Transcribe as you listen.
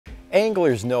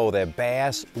Anglers know that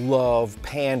bass love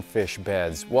panfish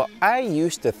beds. Well, I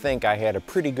used to think I had a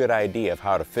pretty good idea of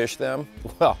how to fish them.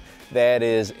 Well, that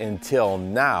is until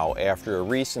now, after a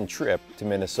recent trip to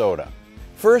Minnesota.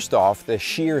 First off, the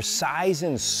sheer size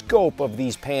and scope of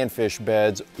these panfish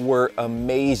beds were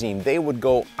amazing. They would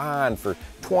go on for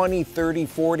 20, 30,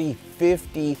 40,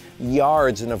 50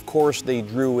 yards, and of course they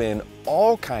drew in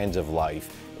all kinds of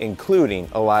life, including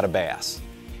a lot of bass.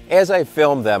 As I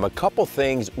filmed them, a couple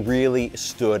things really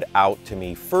stood out to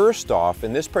me. First off,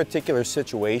 in this particular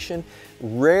situation,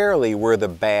 rarely were the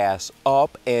bass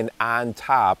up and on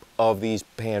top of these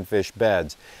panfish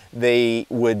beds. They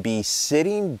would be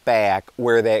sitting back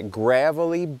where that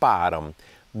gravelly bottom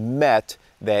met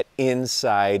that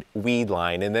inside weed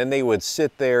line, and then they would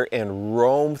sit there and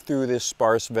roam through this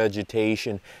sparse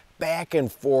vegetation back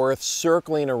and forth,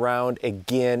 circling around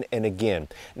again and again.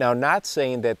 Now, not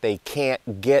saying that they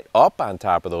can't get up on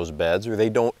top of those beds or they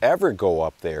don't ever go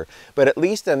up there, but at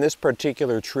least on this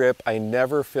particular trip, I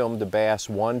never filmed a bass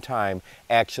one time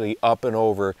actually up and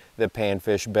over the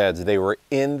panfish beds. They were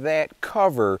in that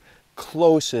cover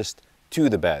closest to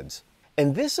the beds.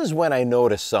 And this is when I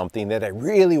noticed something that I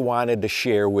really wanted to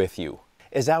share with you.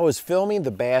 As I was filming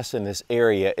the bass in this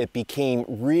area, it became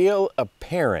real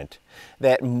apparent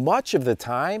that much of the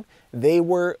time they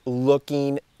were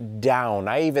looking down.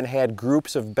 I even had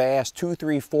groups of bass, 2,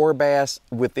 3, 4 bass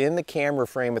within the camera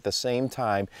frame at the same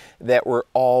time that were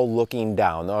all looking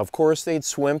down. Now, of course, they'd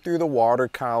swim through the water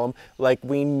column like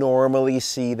we normally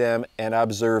see them and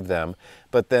observe them,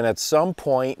 but then at some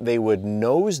point they would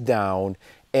nose down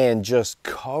and just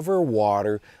cover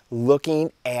water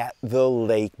looking at the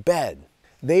lake bed.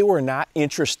 They were not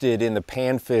interested in the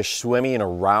panfish swimming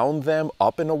around them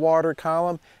up in the water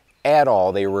column at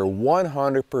all. They were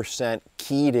 100%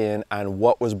 keyed in on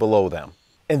what was below them.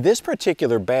 And this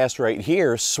particular bass right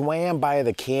here swam by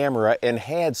the camera and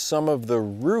had some of the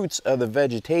roots of the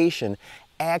vegetation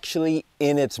actually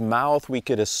in its mouth. We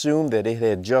could assume that it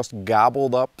had just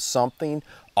gobbled up something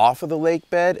off of the lake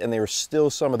bed and there were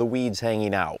still some of the weeds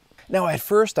hanging out. Now, at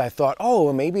first I thought, oh,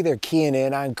 well, maybe they're keying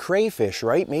in on crayfish,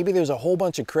 right? Maybe there's a whole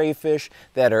bunch of crayfish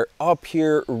that are up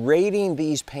here raiding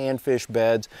these panfish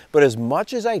beds. But as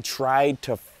much as I tried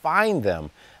to find them,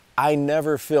 I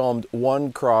never filmed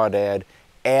one crawdad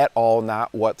at all,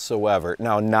 not whatsoever.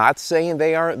 Now, not saying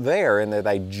they aren't there and that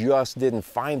I just didn't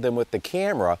find them with the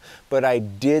camera, but I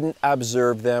didn't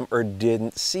observe them or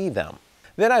didn't see them.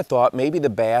 Then I thought maybe the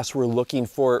bass were looking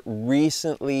for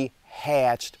recently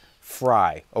hatched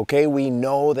fry. Okay, we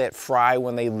know that fry,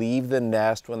 when they leave the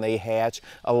nest, when they hatch,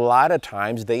 a lot of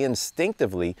times they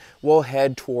instinctively will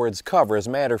head towards cover. As a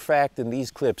matter of fact, in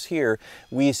these clips here,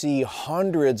 we see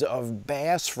hundreds of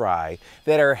bass fry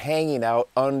that are hanging out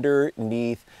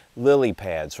underneath lily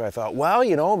pads. So I thought, well,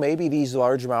 you know, maybe these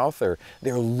largemouth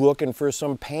they're looking for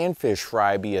some panfish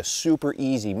fry. Be a super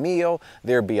easy meal.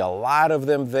 There'd be a lot of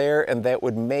them there, and that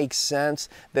would make sense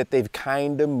that they've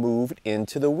kind of moved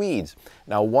into the weeds.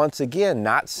 Now, once again,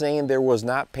 not saying there was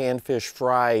not panfish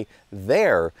fry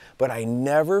there, but I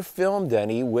never filmed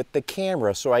any with the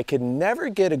camera, so I could never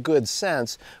get a good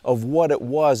sense of what it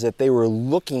was that they were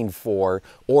looking for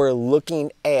or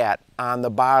looking at on the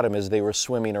bottom as they were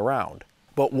swimming around.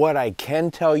 But what I can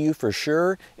tell you for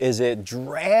sure is it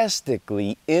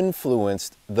drastically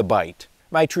influenced the bite.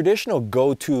 My traditional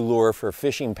go-to lure for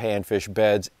fishing panfish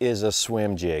beds is a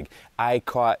swim jig. I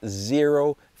caught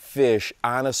 0 fish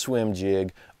on a swim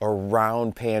jig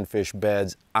around panfish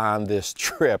beds on this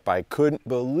trip. I couldn't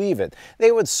believe it.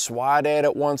 They would swat at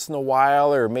it once in a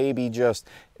while or maybe just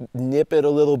nip it a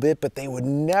little bit, but they would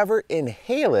never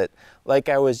inhale it like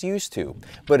I was used to.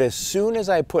 But as soon as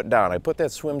I put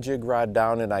that swim jig rod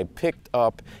down and I picked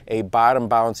up a bottom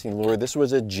bouncing lure. This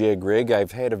was a jig rig.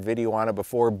 I've had a video on it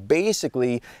before.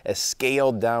 Basically a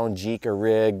scaled down Jika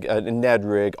rig, a Ned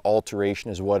rig alteration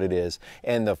is what it is.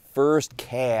 And the first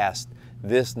cast,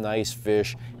 this nice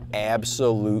fish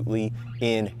absolutely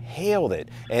inhaled it.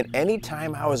 And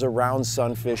anytime I was around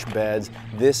sunfish beds,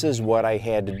 this is what I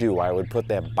had to do. I would put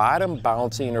that bottom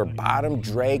bouncing or bottom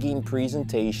dragging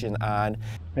presentation on.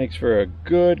 Makes for a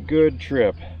good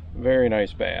trip. Very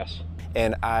nice bass.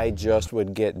 And I just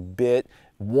would get bit,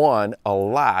 one, a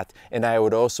lot, and I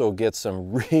would also get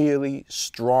some really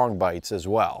strong bites as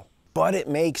well. But it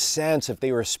makes sense if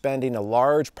they were spending a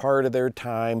large part of their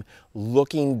time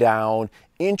looking down,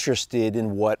 interested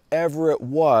in whatever it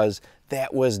was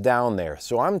that was down there.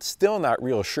 So I'm still not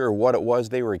real sure what it was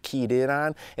they were keyed in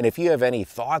on. And if you have any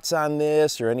thoughts on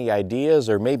this or any ideas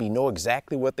or maybe know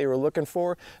exactly what they were looking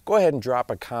for, go ahead and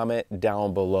drop a comment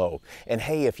down below. And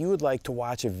hey, if you would like to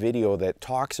watch a video that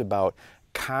talks about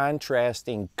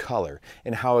contrasting color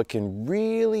and how it can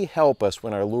really help us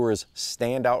when our lures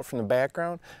stand out from the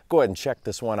background, go ahead and check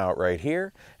this one out right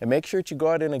here. And make sure that you go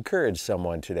out and encourage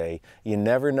someone today. You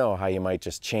never know how you might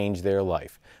just change their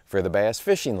life. For the Bass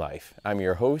Fishing Life, I'm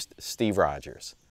your host, Steve Rogers.